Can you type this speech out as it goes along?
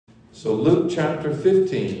So Luke chapter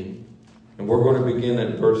 15, and we're going to begin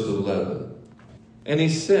at verse 11. And he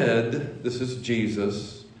said, this is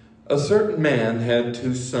Jesus, a certain man had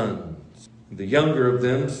 2 sons. The younger of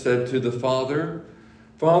them said to the father,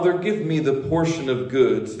 Father, give me the portion of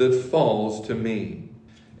goods that falls to me.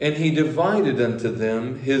 And he divided unto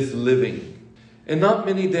them his living. And not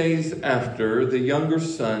many days after, the younger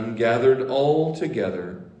son gathered all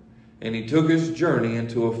together, and he took his journey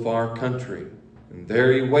into a far country. And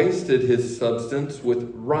there he wasted his substance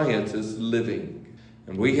with riotous living.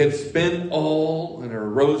 And when he had spent all, and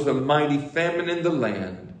arose a mighty famine in the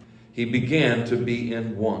land, he began to be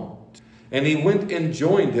in want. And he went and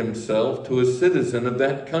joined himself to a citizen of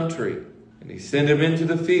that country. And he sent him into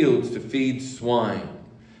the fields to feed swine.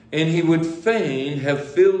 And he would fain have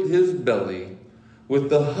filled his belly with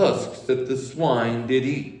the husks that the swine did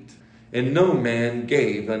eat. And no man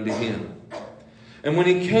gave unto him. And when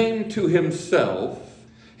he came to himself,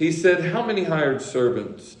 he said, How many hired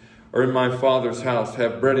servants are in my father's house,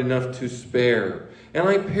 have bread enough to spare, and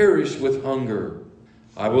I perish with hunger?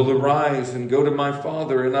 I will arise and go to my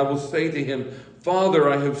father, and I will say to him, Father,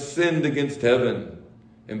 I have sinned against heaven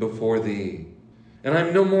and before thee, and I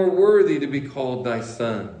am no more worthy to be called thy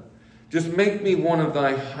son. Just make me one of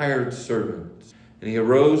thy hired servants. And he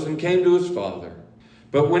arose and came to his father.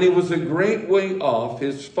 But when he was a great way off,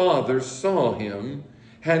 his father saw him,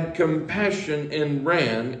 had compassion, and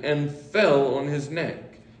ran, and fell on his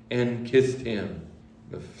neck, and kissed him.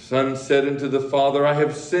 The son said unto the father, I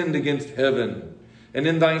have sinned against heaven, and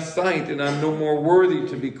in thy sight, and I am no more worthy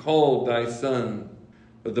to be called thy son.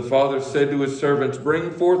 But the father said to his servants,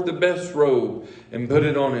 Bring forth the best robe, and put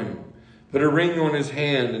it on him. Put a ring on his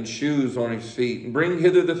hand, and shoes on his feet. And bring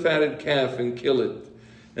hither the fatted calf, and kill it.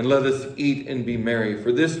 And let us eat and be merry.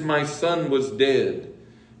 For this my son was dead,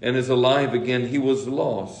 and is alive again. He was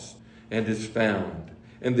lost, and is found.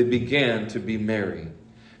 And they began to be merry.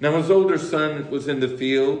 Now his older son was in the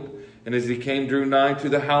field, and as he drew nigh to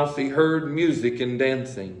the house, he heard music and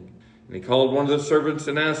dancing. And he called one of the servants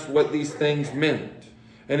and asked what these things meant.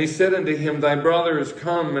 And he said unto him, Thy brother is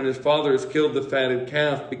come, and his father has killed the fatted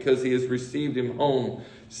calf, because he has received him home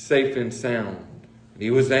safe and sound. And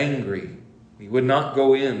he was angry. He would not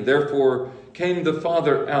go in. Therefore came the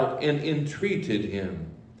father out and entreated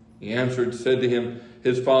him. He answered, said to him,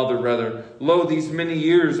 his father rather, Lo, these many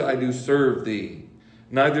years I do serve thee.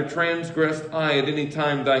 Neither transgressed I at any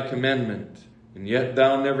time thy commandment. And yet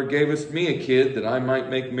thou never gavest me a kid, that I might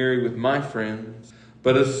make merry with my friends.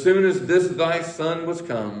 But as soon as this thy son was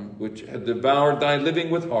come, which had devoured thy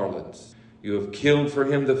living with harlots, you have killed for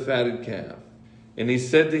him the fatted calf. And he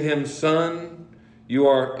said to him, Son, you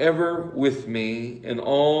are ever with me, and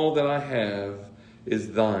all that I have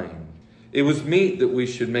is thine. It was meet that we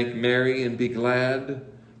should make merry and be glad,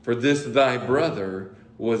 for this thy brother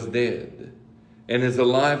was dead, and is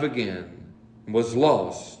alive again, was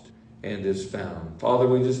lost, and is found. Father,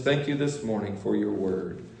 we just thank you this morning for your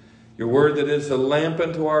word. Your word that is a lamp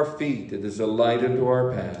unto our feet. It is a light unto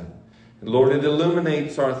our path. And Lord, it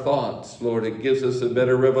illuminates our thoughts. Lord, it gives us a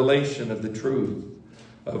better revelation of the truth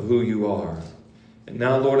of who you are. And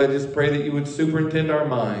now, Lord, I just pray that you would superintend our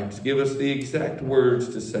minds. Give us the exact words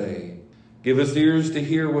to say. Give us ears to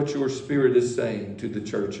hear what your Spirit is saying to the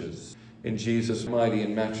churches. In Jesus' mighty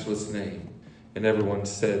and matchless name. And everyone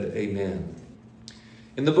said, Amen.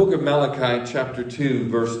 In the book of Malachi, chapter 2,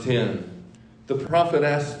 verse 10, the prophet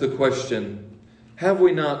asks the question, Have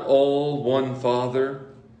we not all one Father?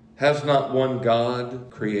 Has not one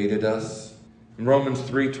God created us? In Romans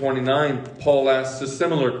 3:29, Paul asks a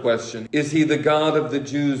similar question. Is he the God of the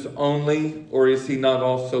Jews only, or is he not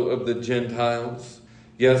also of the Gentiles?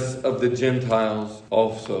 Yes, of the Gentiles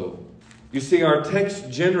also. You see, our text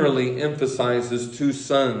generally emphasizes 2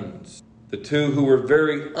 sons, the 2 who were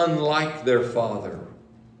very unlike their father.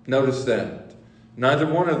 Notice that. Neither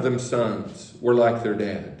one of them sons were like their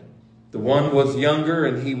dad. The one was younger,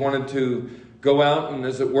 and he wanted to go out and,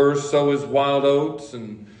 as it were, sow his wild oats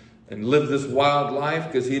and live this wild life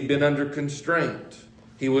because he had been under constraint.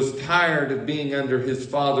 He was tired of being under his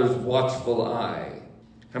father's watchful eye.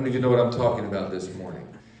 How many of you know what I'm talking about this morning?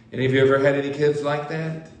 Any of you ever had any kids like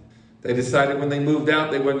that? They decided when they moved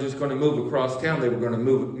out, they weren't just going to move across town. They were going to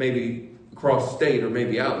move maybe across state or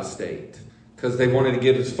maybe out of state because they wanted to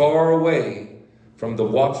get as far away from the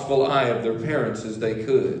watchful eye of their parents as they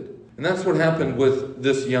could. And that's what happened with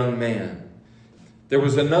this young man. There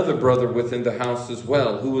was another brother within the house as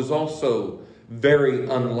well who was also very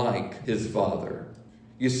unlike his father.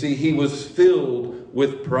 You see, he was filled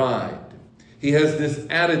with pride. He has this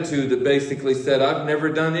attitude that basically said, I've never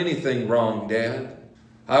done anything wrong, Dad.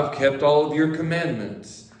 I've kept all of your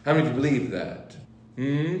commandments. How many of you believe that?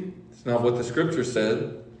 It's not what the scripture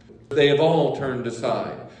said. They have all turned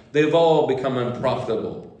aside. They have all become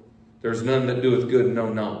unprofitable. There's none that doeth good,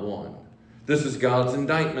 no, not one. This is God's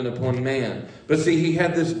indictment upon man. But see, he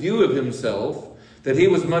had this view of himself that he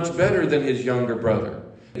was much better than his younger brother.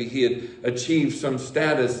 He had achieved some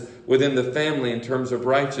status within the family in terms of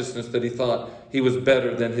righteousness that he thought he was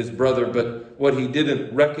better than his brother. But what he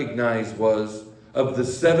didn't recognize was, of the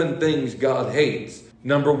 7 things God hates,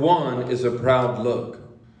 number 1 is a proud look.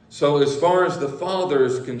 So as far as the father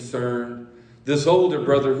is concerned, this older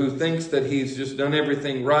brother who thinks that he's just done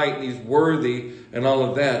everything right and he's worthy and all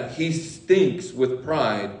of that, he stinks with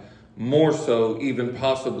pride more so even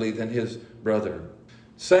possibly than his brother.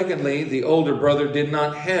 Secondly, the older brother did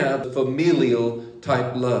not have familial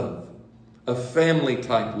type love, a family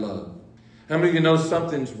type love. How many of you know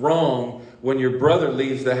something's wrong when your brother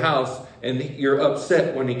leaves the house and you're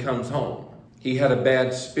upset when he comes home? He had a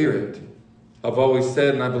bad spirit. I've always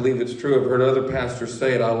said, and I believe it's true, I've heard other pastors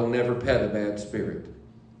say it, I will never pet a bad spirit.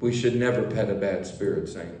 We should never pet a bad spirit,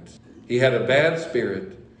 saints. He had a bad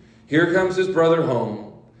spirit. Here comes his brother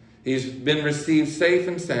home. He's been received safe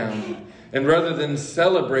and sound. And rather than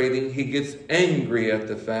celebrating, he gets angry at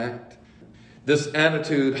the fact. This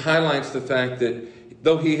attitude highlights the fact that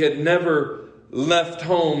though he had never left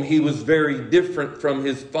home, he was very different from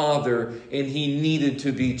his father and he needed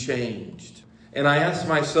to be changed. And I asked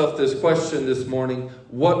myself this question this morning: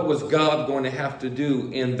 what was God going to have to do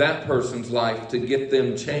in that person's life to get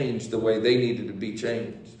them changed the way they needed to be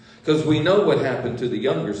changed? Because we know what happened to the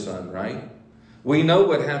younger son, right? We know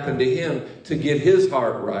what happened to him to get his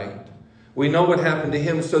heart right. We know what happened to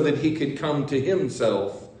him so that he could come to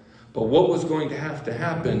himself. But what was going to have to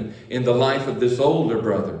happen in the life of this older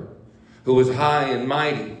brother who was high and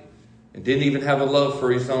mighty and didn't even have a love for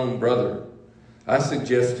his own brother? I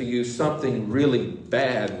suggest to you something really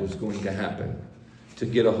bad was going to happen to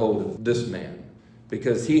get a hold of this man,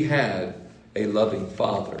 because he had a loving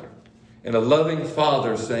father. And a loving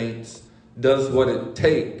father, saints, does what it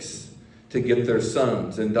takes to get their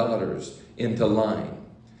sons and daughters into line.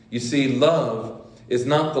 You see, love is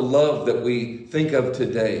not the love that we think of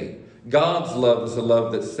today. God's love is a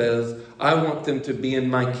love that says, I want them to be in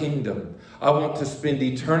my kingdom. I want to spend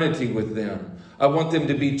eternity with them. I want them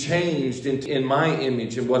to be changed in my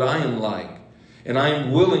image and what I am like. And I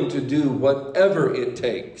am willing to do whatever it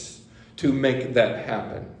takes to make that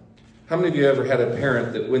happen. How many of you ever had a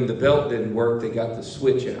parent that when the belt didn't work, they got the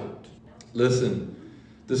switch out? Listen,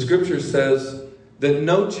 the scripture says that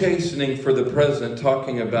no chastening for the present,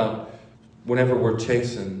 talking about whenever we're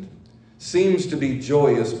chastened, seems to be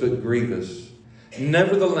joyous but grievous.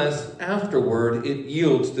 Nevertheless, afterward it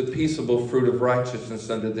yields the peaceable fruit of righteousness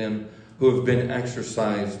unto them who have been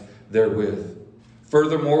exercised therewith.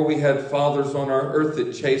 Furthermore, we had fathers on our earth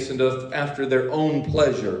that chastened us after their own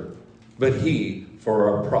pleasure, but he for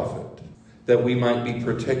our profit, that we might be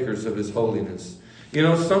partakers of his holiness. You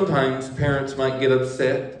know, sometimes parents might get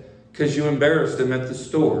upset because you embarrassed them at the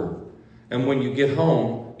store. And when you get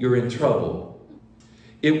home, you're in trouble.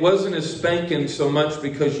 It wasn't a spanking so much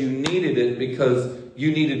because you needed it, because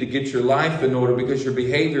you needed to get your life in order, because your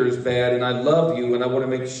behavior is bad and I love you and I want to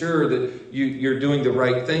make sure that you're doing the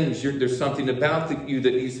right things. There's something about you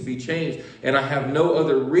that needs to be changed. And I have no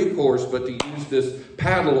other recourse but to use this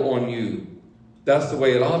paddle on you. That's the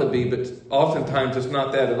way it ought to be, but oftentimes it's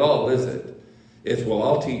not that at all, is it? It's, well,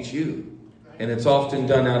 I'll teach you. And it's often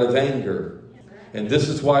done out of anger. And this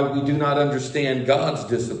is why we do not understand God's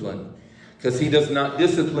discipline. Because he does not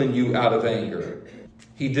discipline you out of anger.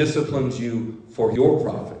 He disciplines you for your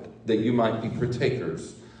profit, that you might be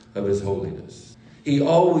partakers of his holiness. He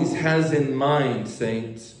always has in mind,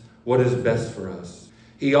 saints, what is best for us.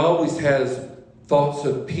 He always has thoughts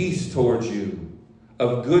of peace towards you,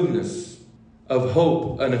 of goodness, of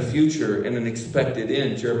hope, and a future, and an expected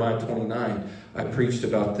end. Jeremiah 29, I preached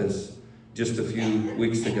about this just a few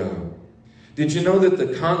weeks ago. Did you know that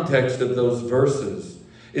the context of those verses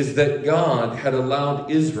is that God had allowed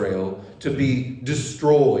Israel to be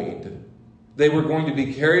destroyed? They were going to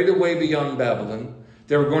be carried away beyond Babylon.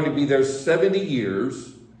 They were going to be there 70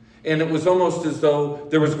 years. And it was almost as though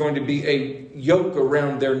there was going to be a yoke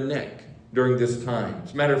around their neck during this time.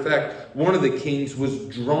 As a matter of fact, one of the kings was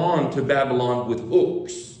drawn to Babylon with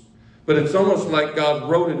hooks. But it's almost like God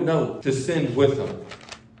wrote a note to send with them,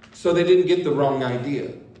 so they didn't get the wrong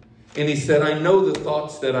idea. And he said, I know the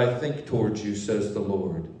thoughts that I think towards you, says the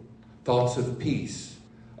Lord. Thoughts of peace,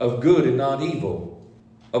 of good and not evil,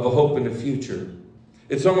 of a hope and a future.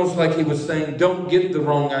 It's almost like he was saying, don't get the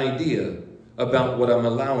wrong idea about what I'm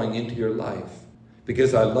allowing into your life,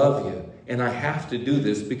 because I love you and I have to do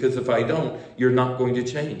this because if I don't, you're not going to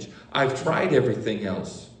change. I've tried everything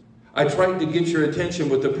else. I tried to get your attention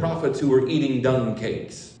with the prophets who were eating dung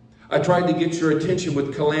cakes. I tried to get your attention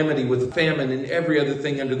with calamity, with famine, and every other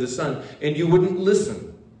thing under the sun, and you wouldn't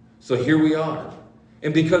listen. So here we are.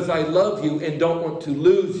 And because I love you and don't want to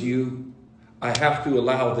lose you, I have to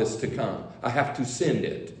allow this to come. I have to send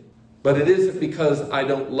it. But it isn't because I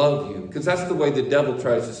don't love you, because that's the way the devil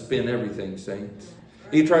tries to spin everything, saints.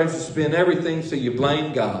 He tries to spin everything so you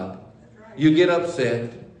blame God. You get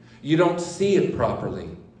upset. You don't see it properly.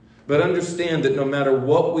 But understand that no matter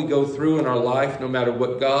what we go through in our life, no matter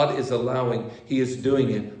what God is allowing, He is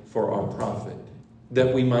doing it for our profit,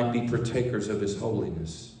 that we might be partakers of His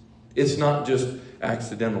holiness. It's not just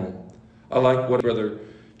accidental. I like what Brother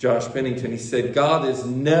Josh Pennington, he said, God is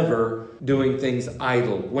never doing things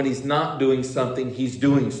idle. When He's not doing something, He's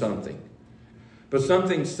doing something. But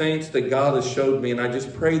something, saints, that God has showed me, and I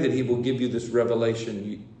just pray that He will give you this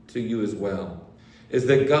revelation to you as well, is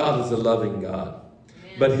that God is a loving God.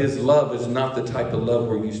 But His love is not the type of love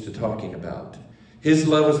we're used to talking about. His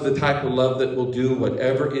love is the type of love that will do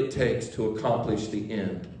whatever it takes to accomplish the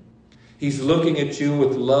end. He's looking at you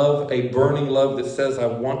with love, a burning love that says, I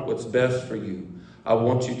want what's best for you. I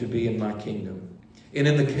want you to be in my kingdom. And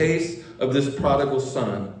in the case of this prodigal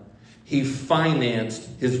son, he financed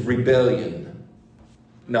his rebellion.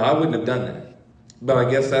 Now, I wouldn't have done that. But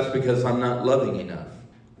I guess that's because I'm not loving enough.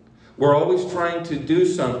 We're always trying to do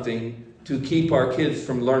something to keep our kids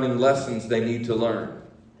from learning lessons they need to learn.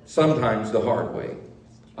 Sometimes the hard way.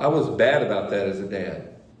 I was bad about that as a dad.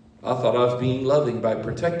 I thought I was being loving by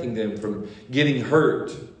protecting them from getting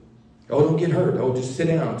hurt. Oh, don't get hurt. Oh, just sit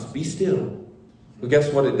down. Be still. Well,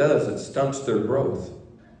 guess what it does? It stunts their growth.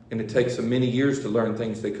 And it takes them many years to learn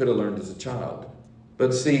things they could have learned as a child.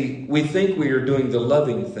 But see, we think we are doing the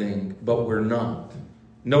loving thing, but we're not.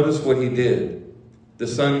 Notice what he did. The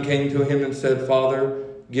son came to him and said, Father,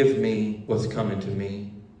 give me what's coming to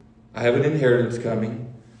me. I have an inheritance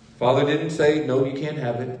coming. Father didn't say, no, you can't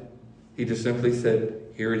have it. He just simply said,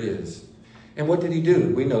 here it is. And what did he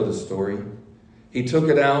do? We know the story. He took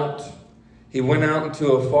it out. He went out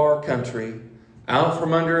into a far country, out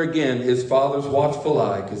from under, again, his father's watchful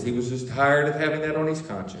eye, because he was just tired of having that on his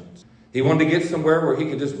conscience. He wanted to get somewhere where he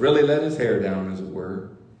could just really let his hair down, as it were.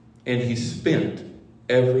 And he spent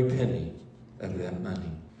every penny of that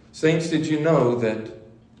money. Saints, did you know that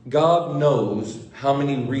God knows how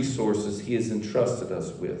many resources He has entrusted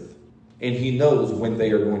us with? And He knows when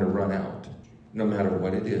they are going to run out, no matter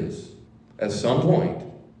what it is. At some point,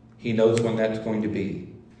 He knows when that's going to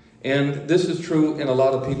be. And this is true in a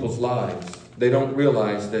lot of people's lives. They don't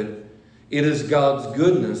realize that it is God's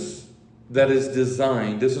goodness that is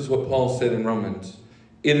designed. This is what Paul said in Romans.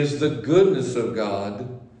 It is the goodness of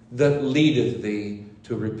God that leadeth thee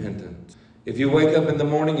to repentance. If you wake up in the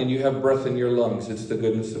morning and you have breath in your lungs, it's the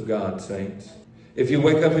goodness of God, saints. If you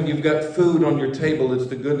wake up and you've got food on your table, it's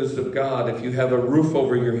the goodness of God. If you have a roof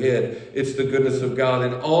over your head, it's the goodness of God.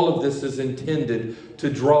 And all of this is intended to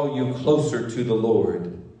draw you closer to the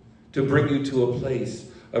Lord, to bring you to a place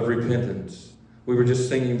of repentance. We were just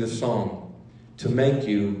singing this song, to make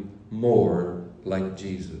you more like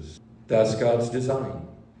Jesus. That's God's design.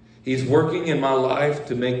 He's working in my life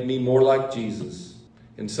to make me more like Jesus.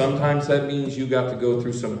 And sometimes that means you got to go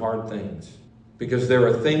through some hard things, because there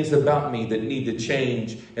are things about me that need to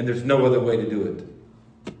change, and there's no other way to do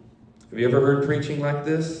it. Have you ever heard preaching like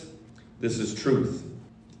this? This is truth.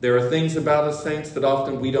 There are things about us, saints, that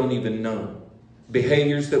often we don't even know.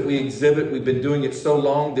 Behaviors that we exhibit, we've been doing it so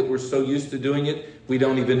long that we're so used to doing it, we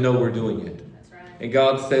don't even know we're doing it. That's right. And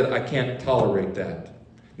God said, I can't tolerate that.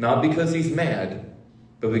 Not because He's mad,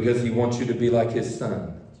 but because He wants you to be like His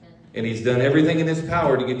Son. And He's done everything in His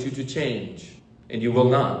power to get you to change. And you will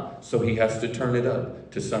not. So He has to turn it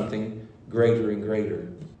up to something greater and greater.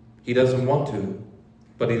 He doesn't want to,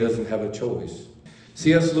 but He doesn't have a choice.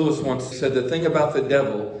 C.S. Lewis once said the thing about the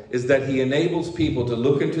devil is that he enables people to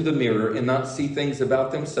look into the mirror and not see things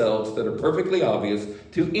about themselves that are perfectly obvious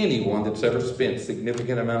to anyone that's ever spent a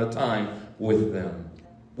significant amount of time with them.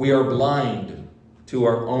 We are blind to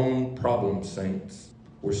our own problems, saints.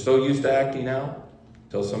 We're so used to acting out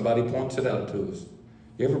until somebody points it out to us.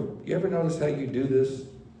 You ever notice how you do this?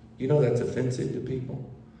 You know that's offensive to people.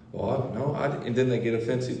 Well, no, and then they get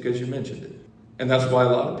offensive because you mentioned it. And that's why a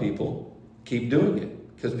lot of people keep doing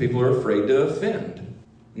it, because people are afraid to offend.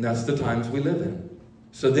 And that's the times we live in.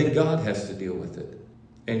 So then God has to deal with it.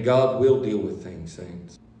 And God will deal with things,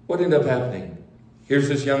 saints. What ended up happening? Here's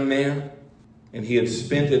this young man, and he had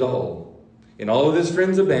spent it all. And all of his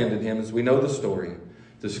friends abandoned him, as we know the story.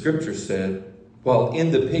 The scripture said, while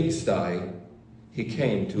in the pigsty, he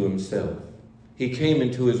came to himself. He came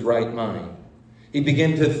into his right mind. He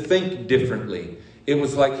began to think differently. It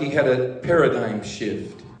was like he had a paradigm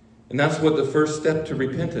shift. And that's what the first step to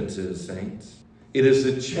repentance is, saints. It is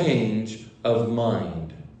a change of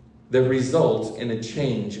mind that results in a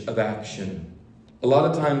change of action. A lot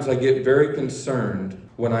of times I get very concerned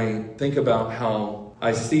when I think about how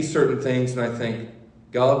I see certain things and I think,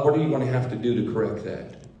 God, what are you going to have to do to correct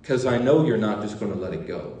that? Because I know you're not just going to let it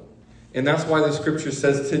go. And that's why the scripture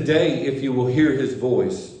says, today, if you will hear his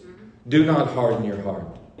voice, do not harden your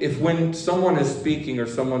heart. If when someone is speaking or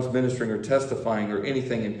someone's ministering or testifying or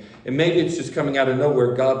anything, and maybe it's just coming out of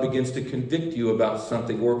nowhere, God begins to convict you about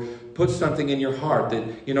something or put something in your heart that,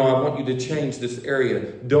 I want you to change this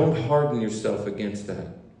area. Don't harden yourself against that.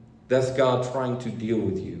 That's God trying to deal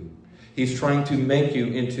with you. He's trying to make you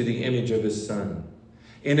into the image of his Son.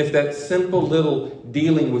 And if that simple little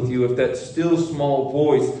dealing with you, if that still small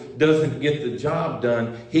voice doesn't get the job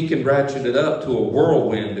done, he can ratchet it up to a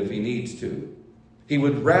whirlwind if he needs to. He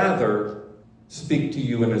would rather speak to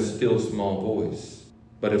you in a still small voice.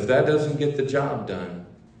 But if that doesn't get the job done,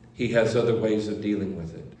 he has other ways of dealing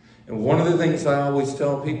with it. And one of the things I always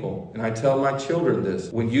tell people, and I tell my children this,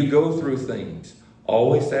 when you go through things,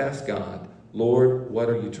 always ask God, Lord, what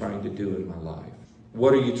are you trying to do in my life?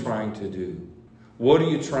 What are you trying to do? What are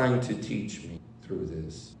you trying to teach me through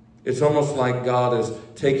this? It's almost like God is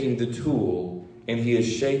taking the tool and he is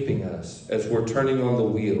shaping us as we're turning on the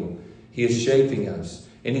wheel. He is shaping us,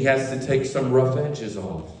 and he has to take some rough edges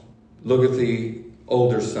off. Look at the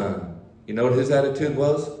older son. You know what his attitude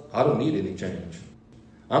was? I don't need any change.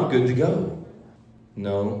 I'm good to go.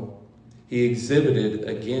 No, he exhibited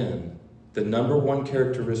again the number one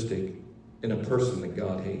characteristic in a person that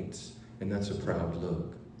God hates, and that's a proud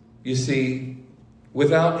look. You see,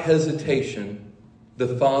 without hesitation,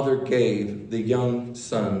 the father gave the young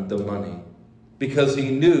son the money because he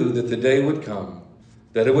knew that the day would come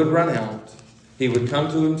that it would run out, he would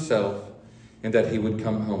come to himself, and that he would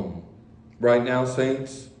come home. Right now,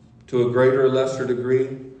 saints, to a greater or lesser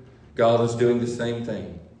degree, God is doing the same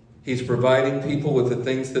thing. He's providing people with the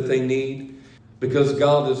things that they need because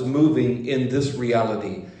God is moving in this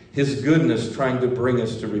reality. His goodness trying to bring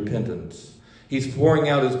us to repentance. He's pouring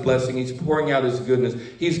out his blessing. He's pouring out his goodness.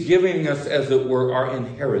 He's giving us, as it were, our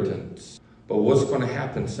inheritance. But what's going to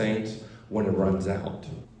happen, saints, when it runs out?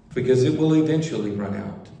 Because it will eventually run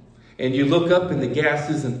out. And you look up and the gas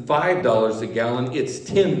isn't $5 a gallon, it's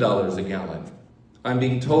 $10 a gallon. I'm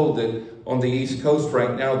being told that on the East Coast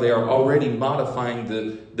right now, they are already modifying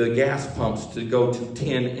the gas pumps to go to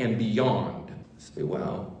 10 and beyond. Say,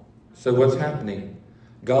 wow. So what's happening?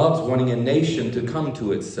 God's wanting a nation to come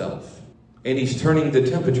to itself. And he's turning the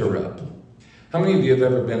temperature up. How many of you have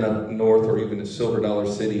ever been up north or even at Silver Dollar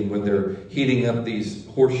City when they're heating up these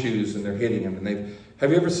horseshoes and they're hitting them and have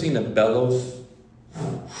you ever seen a bellows?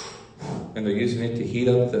 And they're using it to heat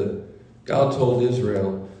up God told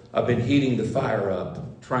Israel, I've been heating the fire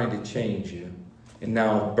up, trying to change you. And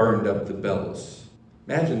now I've burned up the bellows.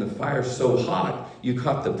 Imagine the fire's so hot, you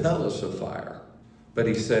caught the bellows of fire. But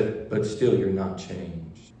he said, but still you're not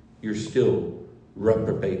changed. You're still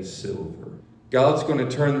reprobate silver. God's going to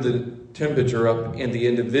turn the temperature up in the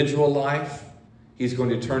individual life. He's going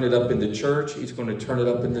to turn it up in the church. He's going to turn it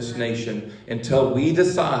up in this nation until we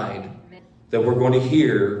decide that we're going to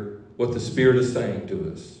hear what the Spirit is saying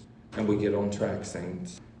to us. And we get on track,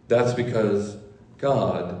 saints. That's because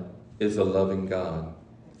God is a loving God.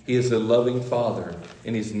 He is a loving Father.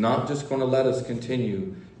 And he's not just going to let us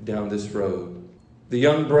continue down this road. The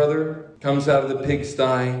young brother comes out of the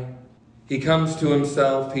pigsty. He comes to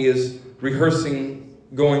himself. He is rehearsing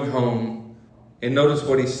going home. And notice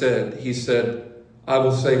what he said. He said, I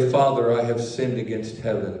will say, Father, I have sinned against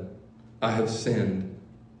heaven. I have sinned.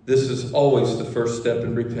 This is always the first step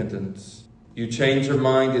in repentance. You change your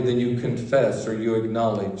mind and then you confess or you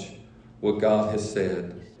acknowledge what God has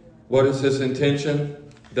said. What is his intention?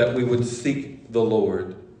 That we would seek the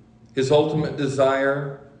Lord. His ultimate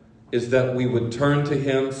desire is that we would turn to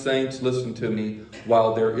him, saints, listen to me,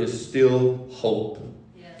 while there is still hope.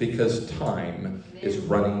 Because time is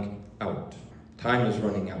running out. Time is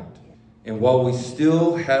running out. And while we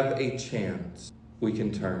still have a chance, we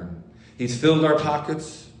can turn. He's filled our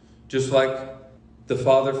pockets just like the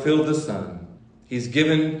Father filled the Son. He's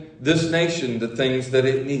given this nation the things that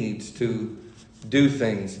it needs to do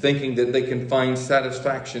things, thinking that they can find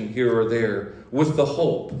satisfaction here or there with the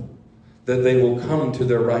hope that they will come to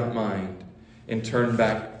their right mind and turn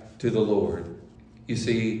back to the Lord. You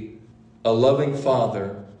see, a loving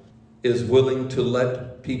Father is willing to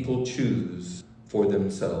let people choose for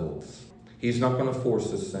themselves. He's not going to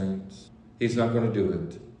force us, saints. He's not going to do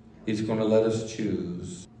it. He's going to let us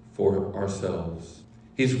choose for ourselves.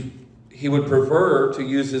 He would prefer to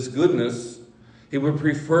use his goodness. He would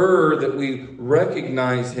prefer that we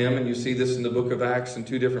recognize him, and you see this in the book of Acts in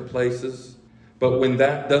 2 different places. But when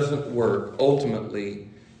that doesn't work, ultimately,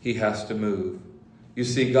 he has to move. You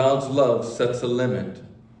see, God's love sets a limit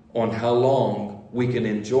on how long we can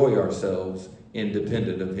enjoy ourselves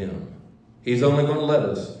independent of him. He's only going to let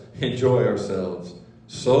us enjoy ourselves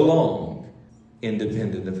so long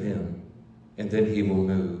independent of him. And then he will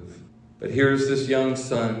move. But here's this young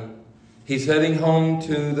son. He's heading home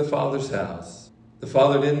to the father's house. The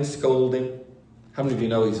father didn't scold him. How many of you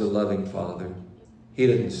know he's a loving father? He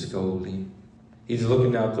didn't scold him. He's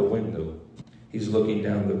looking out the window. He's looking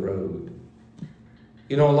down the road.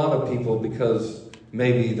 You know, a lot of people, because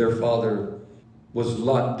maybe their father was a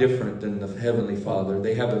lot different than the Heavenly Father,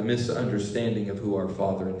 they have a misunderstanding of who our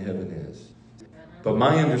Father in heaven is. But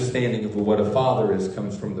my understanding of what a father is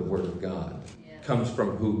comes from the Word of God. Comes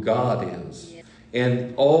from who God is.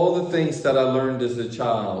 And all the things that I learned as a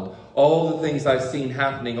child, all the things I've seen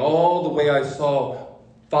happening, all the way I saw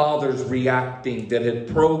fathers reacting that had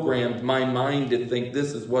programmed my mind to think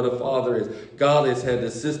this is what a father is. God has had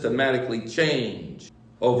to systematically change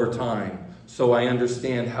over time. So I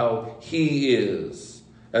understand how he is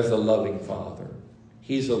as a loving father.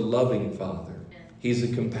 He's a loving father. He's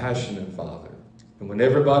a compassionate father. And when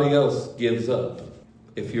everybody else gives up,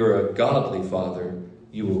 if you're a godly father,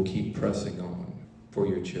 you will keep pressing on for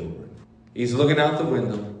your children. He's looking out the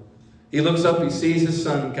window. He looks up, he sees his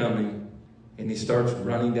son coming, and he starts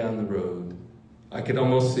running down the road. I could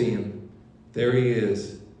almost see him. There he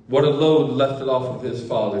is. What a load lifted off of his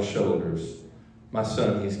father's shoulders. My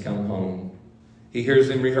son, he's come home. He hears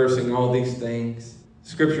him rehearsing all these things.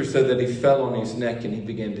 Scripture said that he fell on his neck and he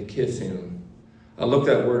began to kiss him. I looked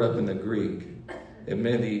that word up in the Greek. It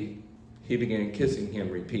meant he began kissing him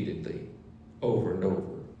repeatedly, over and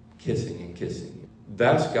over, kissing and kissing.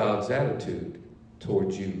 That's God's attitude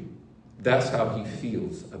towards you. That's how he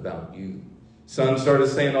feels about you. Son started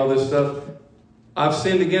saying all this stuff. I've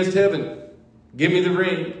sinned against heaven. Give me the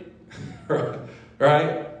ring.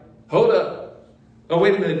 Right? Hold up. Oh,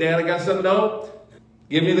 wait a minute, Dad. I got something. No.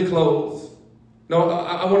 Give me the clothes. No,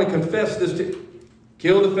 I want to confess this to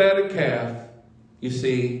kill the fatted calf. You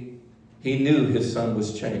see, he knew his son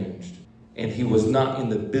was changed. And he was not in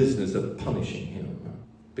the business of punishing him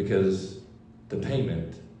because the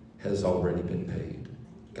payment has already been paid.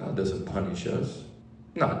 God doesn't punish us.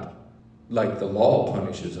 Not like the law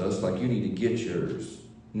punishes us, like you need to get yours.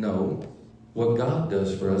 No. What God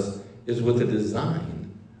does for us is with a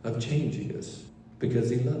design of changing us because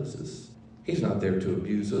he loves us. He's not there to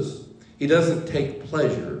abuse us. He doesn't take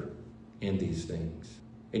pleasure in these things.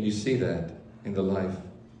 And you see that in the life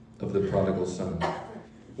of the prodigal son.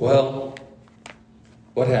 Well,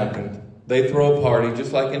 what happened? They throw a party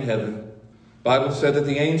just like in heaven. Bible said that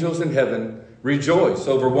the angels in heaven rejoice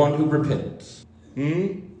over one who repents.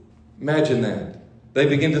 Imagine that. They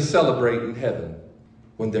begin to celebrate in heaven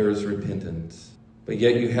when there is repentance. But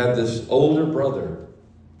yet you have this older brother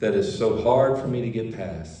that is so hard for me to get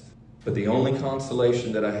past. But the only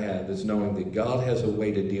consolation that I have is knowing that God has a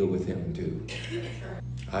way to deal with him too.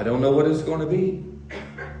 I don't know what it's going to be.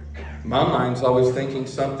 My mind's always thinking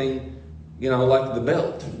something, like the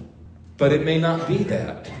belt. But it may not be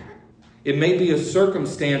that. It may be a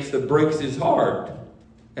circumstance that breaks his heart,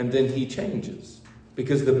 and then he changes.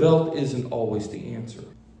 Because the belt isn't always the answer.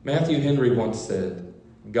 Matthew Henry once said,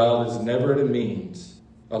 God is never at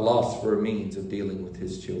a loss for a means of dealing with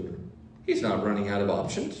his children. He's not running out of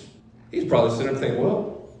options. He's probably sitting there thinking,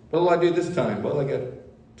 well, what will I do this time? Well, I got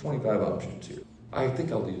 25 options here. I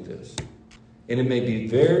think I'll do this. And it may be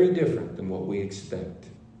very different than what we expect.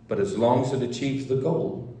 But as long as it achieves the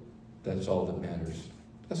goal, that's all that matters.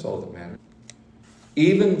 That's all that matters.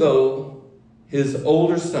 Even though his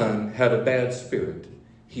older son had a bad spirit,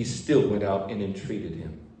 he still went out and entreated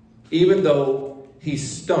him. Even though he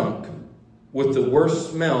stunk with the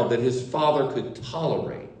worst smell that his father could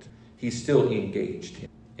tolerate, he still engaged him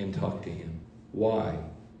and talked to him. Why?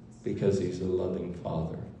 Because he's a loving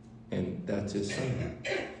father. And that's his son.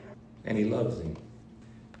 And he loves him.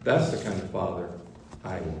 That's the kind of father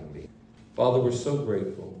I want to be. Father, we're so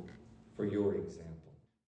grateful for your example.